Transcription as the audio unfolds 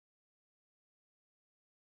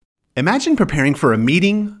Imagine preparing for a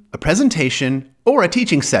meeting, a presentation, or a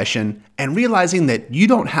teaching session and realizing that you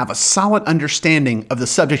don't have a solid understanding of the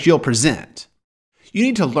subject you'll present. You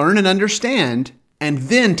need to learn and understand and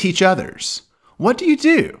then teach others. What do you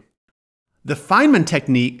do? The Feynman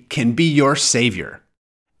technique can be your savior.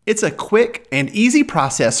 It's a quick and easy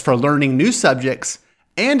process for learning new subjects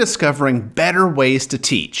and discovering better ways to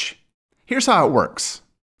teach. Here's how it works.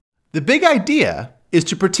 The big idea is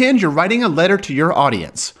to pretend you're writing a letter to your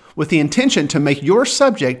audience with the intention to make your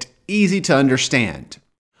subject easy to understand.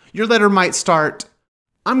 Your letter might start,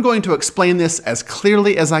 "I'm going to explain this as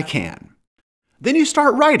clearly as I can." Then you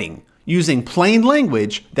start writing using plain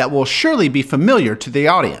language that will surely be familiar to the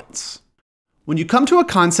audience. When you come to a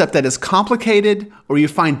concept that is complicated or you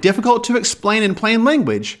find difficult to explain in plain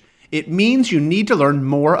language, it means you need to learn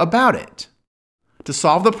more about it. To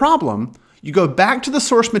solve the problem, you go back to the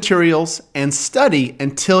source materials and study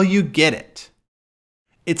until you get it.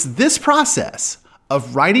 It's this process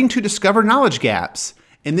of writing to discover knowledge gaps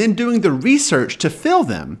and then doing the research to fill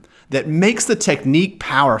them that makes the technique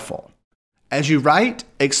powerful. As you write,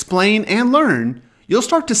 explain, and learn, you'll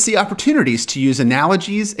start to see opportunities to use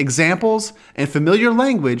analogies, examples, and familiar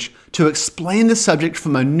language to explain the subject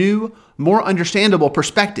from a new, more understandable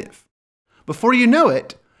perspective. Before you know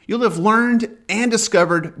it, you'll have learned and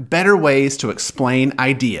discovered better ways to explain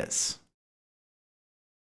ideas.